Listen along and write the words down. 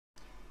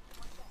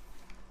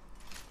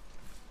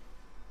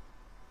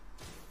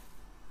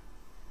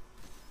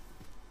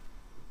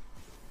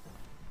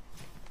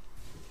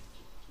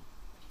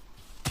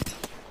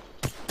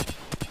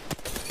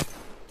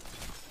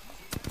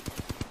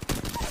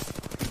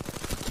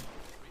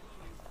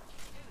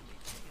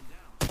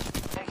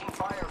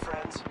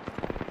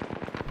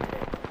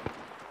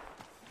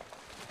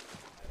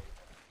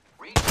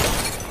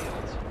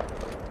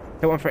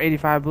Hit one for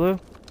 85 blue.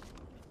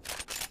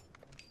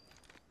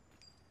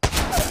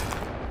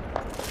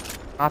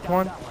 Knocked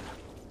one.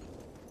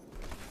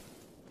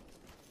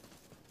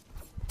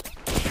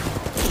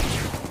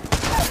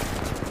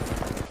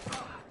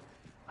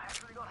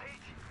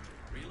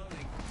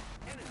 Reloading.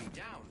 Enemy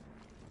down.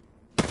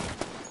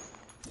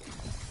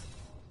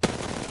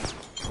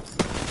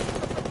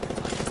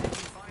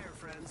 Fire,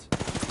 friends.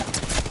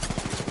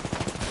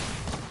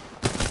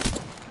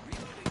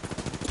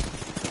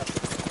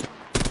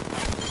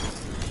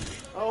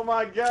 Oh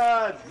my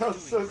god, that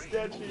was so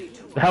sketchy.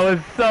 That was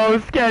so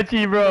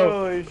sketchy, bro.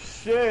 Holy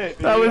shit,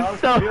 dude. That was I was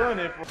so- feeling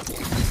it.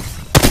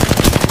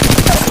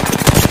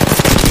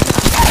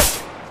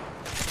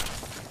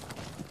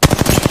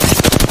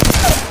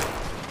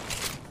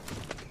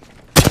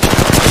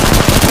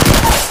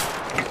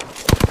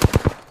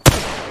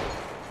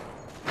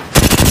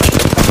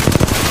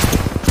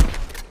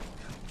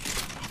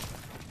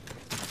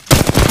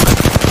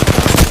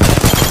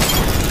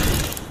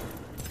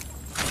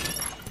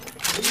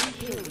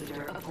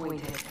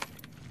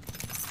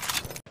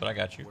 But I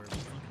got you.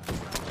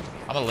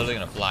 I'm literally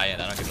gonna fly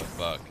in. I don't give a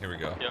fuck. Here we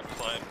go. Yep,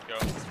 fly in. Go.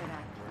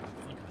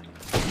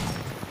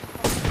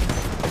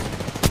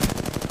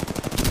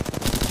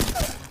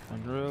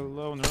 Under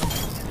low, under low.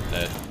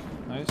 Dead.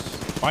 Nice.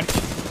 Fine.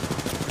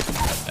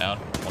 Down.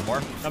 One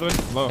more. Another one.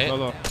 Low, Hit. low,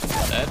 low.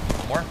 Dead.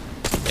 One more.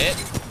 Hit.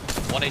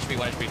 1 HP,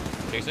 1 HP.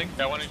 Chasing.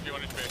 Yeah, 1 HP,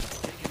 1 HP.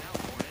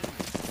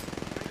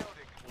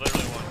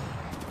 Literally one.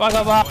 Blah,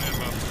 blah, blah. One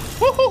ammo.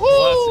 Let's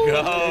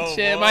go. Good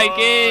shit,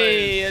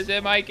 Mikey. Good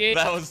shit, Mikey.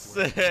 That was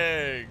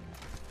sick.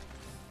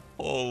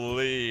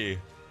 Holy.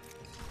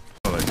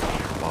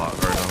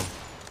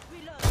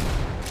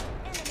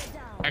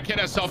 That kid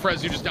has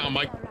self-res, you just down,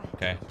 Mike.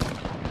 Okay.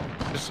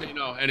 Just so you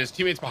know. And his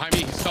teammate's behind me.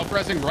 He's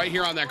self-resing right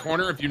here on that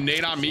corner. If you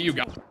nade on me, you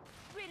got.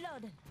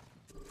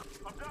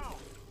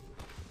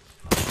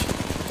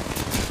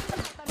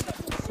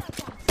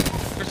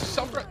 There's a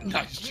self-res.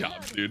 Nice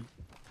job, dude.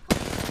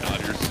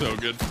 God, you're so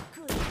good.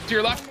 To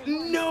your left.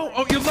 No.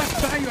 Oh, your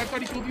left behind you. I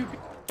thought he killed you.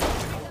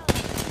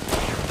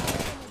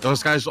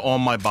 Those guys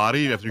on my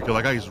body. After you kill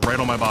that guy, he's right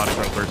on my body.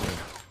 First person.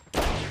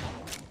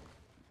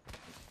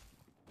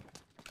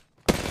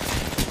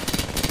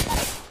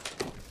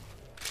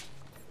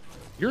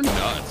 You're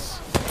nuts.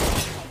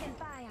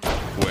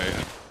 Wait.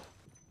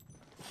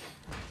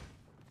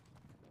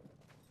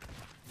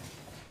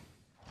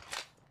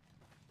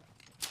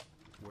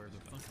 Where the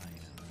fuck I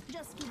am?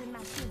 Just giving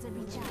my shields a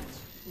recharge.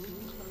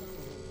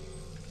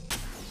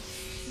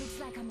 Looks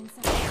like I'm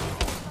inside.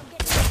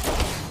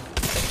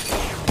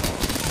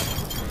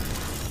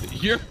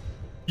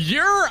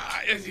 You're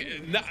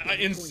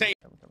insane.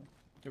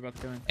 You're about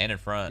to go in. And in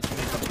front.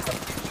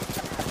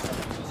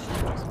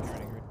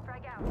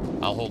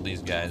 I'll hold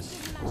these guys.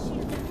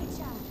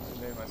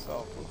 Made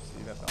myself.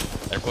 See that down.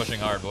 They're pushing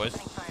hard, boys.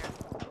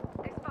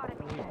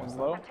 One's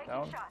low,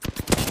 down.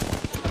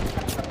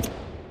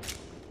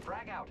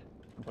 Frag out.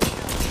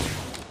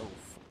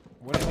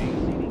 What is he?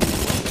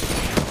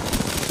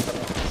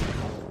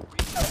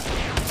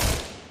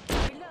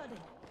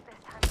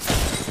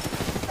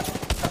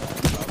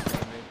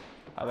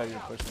 I thought you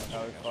were pushing it.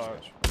 Now we far.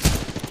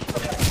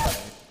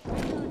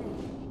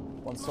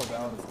 One's still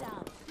down.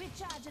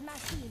 Recharging my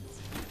shields.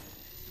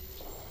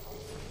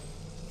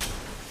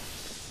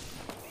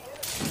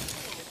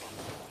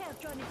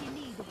 Help run if you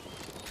need it.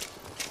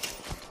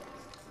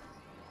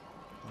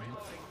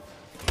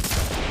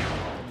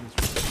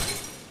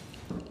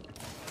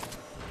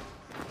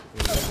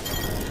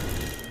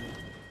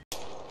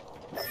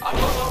 I'm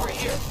going over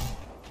here.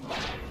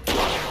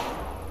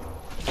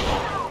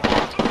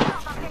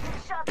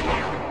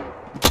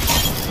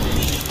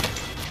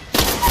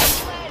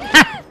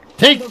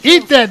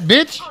 Eat that,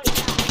 bitch!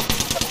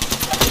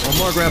 One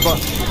more, Grandpa.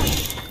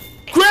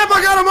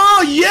 Grandpa got them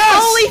all.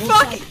 Yes. Holy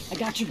fuck! I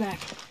got you back.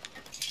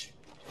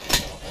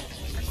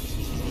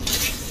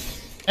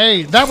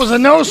 Hey, that was a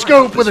no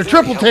scope with a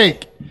triple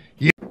take.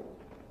 Yeah.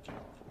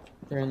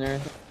 They're in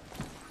there.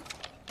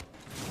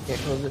 Okay,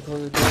 close it.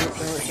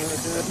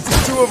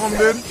 Two of them,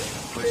 dude.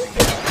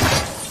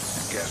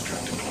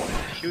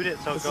 Shoot it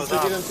so it goes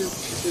off.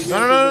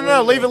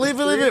 No. Leave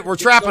it. We're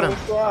trapping him.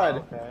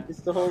 Squad.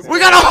 We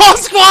got a whole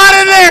squad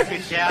in there.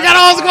 We got a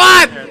whole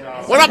squad.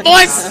 What up,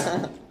 boys?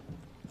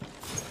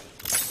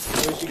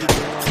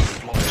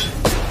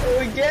 Oh,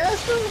 we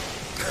gassed him!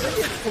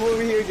 Come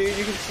over here, dude.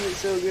 You can see it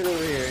so good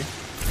over here.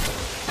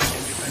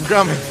 I'm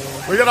coming.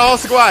 We got a whole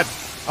squad.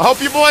 I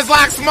hope you boys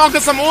like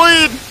smoking some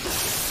weed.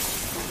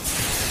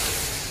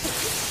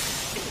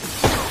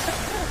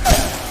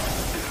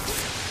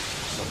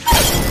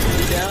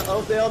 Yeah,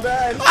 oh, they all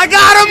died. I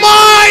got them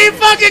all. Are you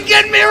fucking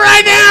kidding me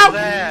right now?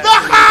 The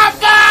hot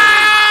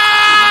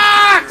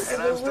box!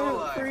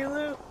 Free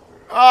loot.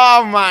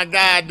 Oh my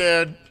god,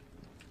 dude.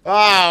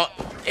 Oh,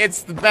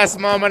 it's the best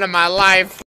moment of my life.